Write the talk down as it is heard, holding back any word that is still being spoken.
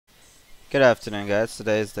Good afternoon, guys.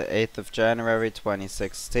 Today is the 8th of January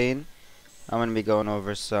 2016. I'm going to be going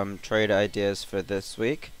over some trade ideas for this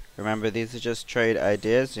week. Remember, these are just trade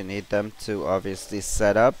ideas. You need them to obviously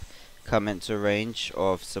set up, come into range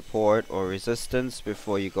of support or resistance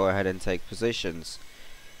before you go ahead and take positions.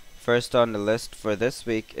 First on the list for this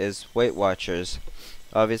week is Weight Watchers.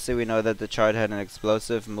 Obviously, we know that the chart had an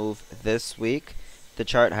explosive move this week. The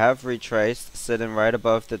chart have retraced, sitting right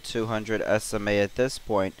above the 200 SMA at this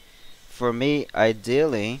point. For me,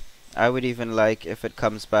 ideally, I would even like if it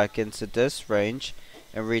comes back into this range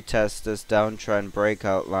and retest this downtrend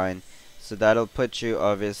breakout line. So that'll put you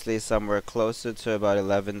obviously somewhere closer to about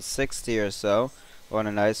 1160 or so on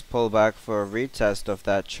a nice pullback for a retest of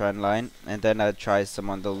that trend line, and then I'd try some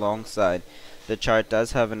on the long side. The chart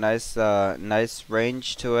does have a nice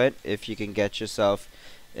range to it if you can get yourself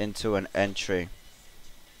into an entry.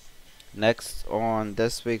 Next on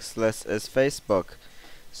this week's list is Facebook.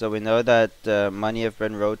 So we know that money have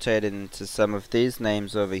been rotated into some of these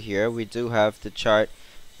names over here. We do have the chart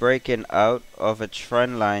breaking out of a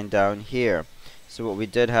trend line down here. So what we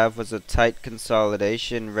did have was a tight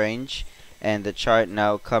consolidation range, and the chart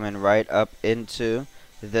now coming right up into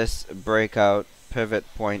this breakout pivot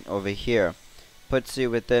point over here. Puts you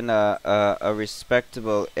within a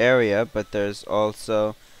respectable area, but there's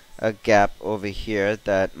also a gap over here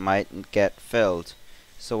that might get filled.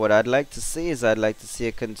 So what I'd like to see is I'd like to see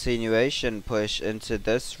a continuation push into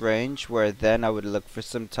this range, where then I would look for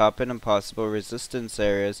some top and possible resistance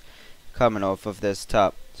areas coming off of this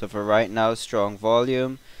top. So for right now, strong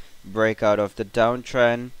volume, breakout of the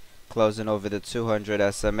downtrend, closing over the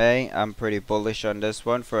 200 SMA. I'm pretty bullish on this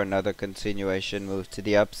one for another continuation move to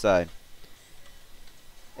the upside.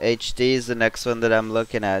 HD is the next one that I'm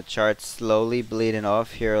looking at. Chart slowly bleeding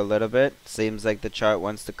off here a little bit. Seems like the chart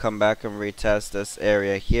wants to come back and retest this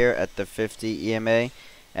area here at the 50 EMA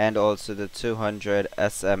and also the 200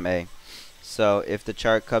 SMA. So if the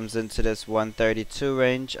chart comes into this 132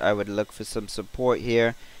 range, I would look for some support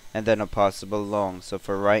here and then a possible long. So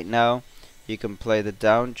for right now, you can play the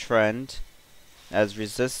downtrend as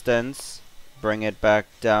resistance, bring it back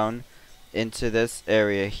down into this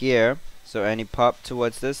area here. So any pop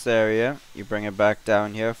towards this area, you bring it back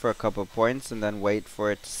down here for a couple points and then wait for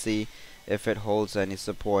it to see if it holds any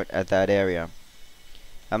support at that area.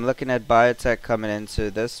 I'm looking at biotech coming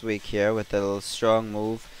into this week here with a little strong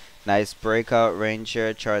move. Nice breakout range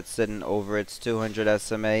here. Chart sitting over its 200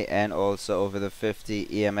 SMA and also over the 50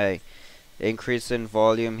 EMA. Increase in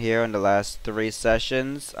volume here in the last 3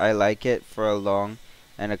 sessions. I like it for a long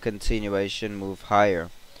and a continuation move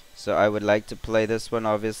higher. So I would like to play this one,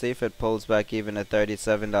 obviously, if it pulls back even at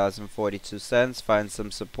 $37.42, find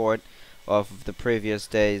some support off of the previous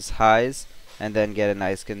day's highs, and then get a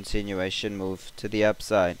nice continuation move to the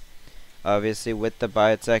upside. Obviously, with the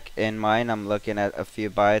biotech in mind, I'm looking at a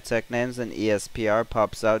few biotech names, and ESPR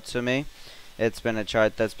pops out to me. It's been a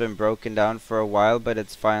chart that's been broken down for a while, but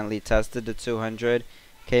it's finally tested the 200,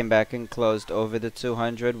 came back and closed over the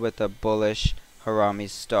 200 with a bullish Harami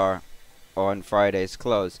star on Friday's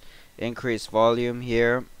close. Increased volume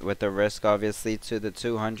here with a risk obviously to the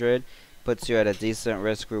 200 puts you at a decent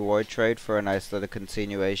risk reward trade for a nice little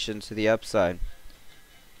continuation to the upside.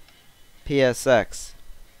 PSX,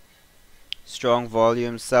 strong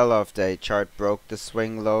volume sell-off day. Chart broke the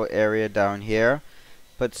swing low area down here,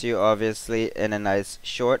 puts you obviously in a nice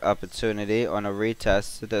short opportunity on a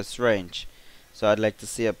retest to this range. So I'd like to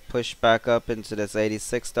see a push back up into this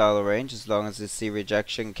 $86 range. As long as you see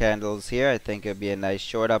rejection candles here, I think it'd be a nice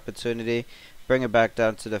short opportunity. Bring it back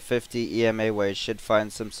down to the 50 EMA, where it should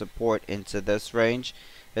find some support into this range.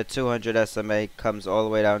 The 200 SMA comes all the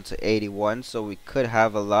way down to 81, so we could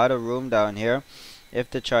have a lot of room down here if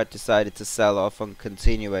the chart decided to sell off on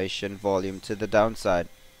continuation volume to the downside.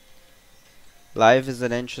 Live is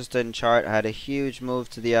an interesting chart. Had a huge move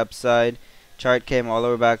to the upside. Chart came all the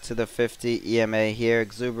way back to the 50 EMA here.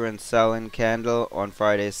 Exuberant selling candle on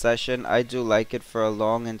Friday's session. I do like it for a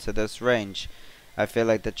long into this range. I feel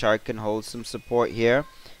like the chart can hold some support here,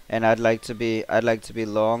 and I'd like to be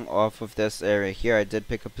long off of this area here. I did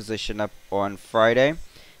pick a position up on Friday,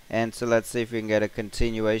 and so let's see if we can get a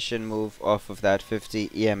continuation move off of that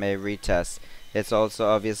 50 EMA retest. It's also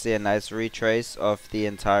obviously a nice retrace of the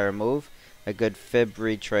entire move. A good fib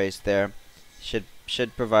retrace there.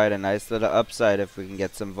 Should provide a nice little upside if we can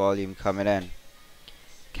get some volume coming in.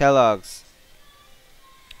 Kellogg's.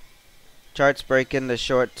 Chart's breaking the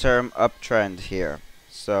short-term uptrend here.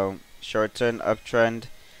 So short-term uptrend,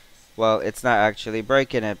 well, it's not actually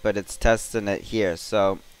breaking it, but it's testing it here.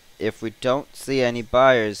 So if we don't see any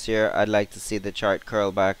buyers here, I'd like to see the chart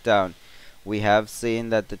curl back down. We have seen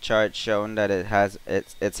that the chart shown that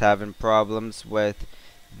it's having problems with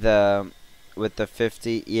the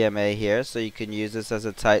 50 EMA here, so you can use this as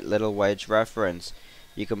a tight little wedge reference.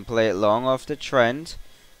 You can play it long off the trend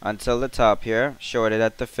until the top here, short it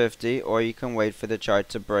at the 50, or you can wait for the chart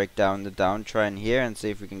to break down the downtrend here and see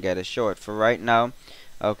if we can get a short. For right now,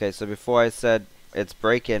 okay, so before I said it's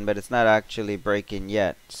breaking, but it's not actually breaking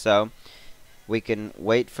yet. So we can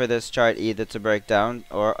wait for this chart either to break down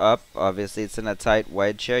or up. Obviously it's in a tight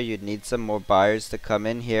wedge here. You'd need some more buyers to come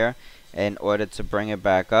in here in order to bring it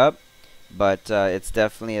back up. But it's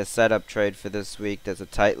definitely a setup trade for this week. There's a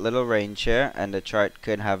tight little range here, and the chart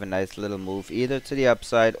could have a nice little move either to the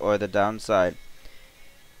upside or the downside.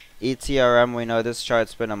 ETRM, we know this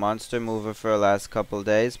chart's been a monster mover for the last couple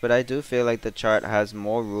days, but I do feel like the chart has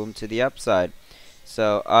more room to the upside.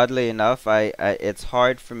 So oddly enough, it's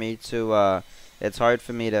hard for me to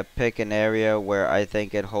pick an area where I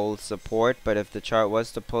think it holds support. But if the chart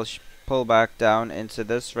was to pull back down into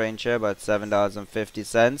this range here, about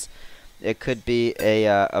 $7.50, it could be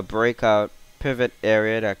a breakout pivot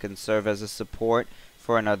area that can serve as a support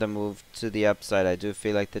for another move to the upside. I do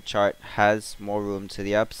feel like the chart has more room to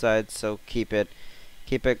the upside, so keep it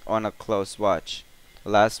on a close watch.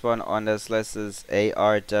 The last one on this list is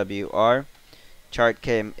ARWR. Chart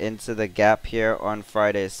came into the gap here on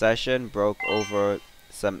Friday's session, broke over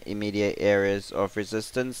some immediate areas of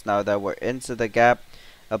resistance. Now that we're into the gap,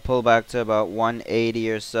 a pullback to about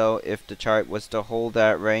 180 or so. If the chart was to hold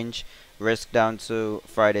that range, risk down to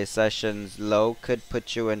Friday session's low could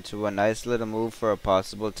put you into a nice little move for a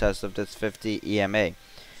possible test of this 50 EMA.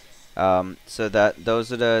 So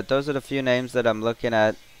those are the few names that I'm looking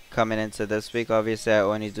at coming into this week. Obviously, I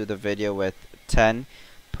only do the video with 10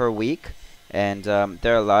 per week, and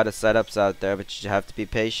there are a lot of setups out there, but you have to be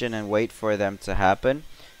patient and wait for them to happen.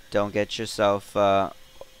 Don't get yourself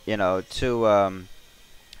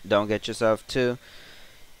too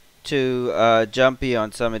jumpy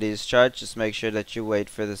on some of these charts. Just make sure that you wait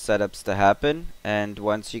for the setups to happen, and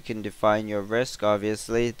once you can define your risk,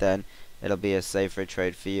 obviously, then it'll be a safer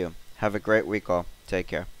trade for you. Have a great week all. Take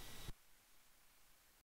care.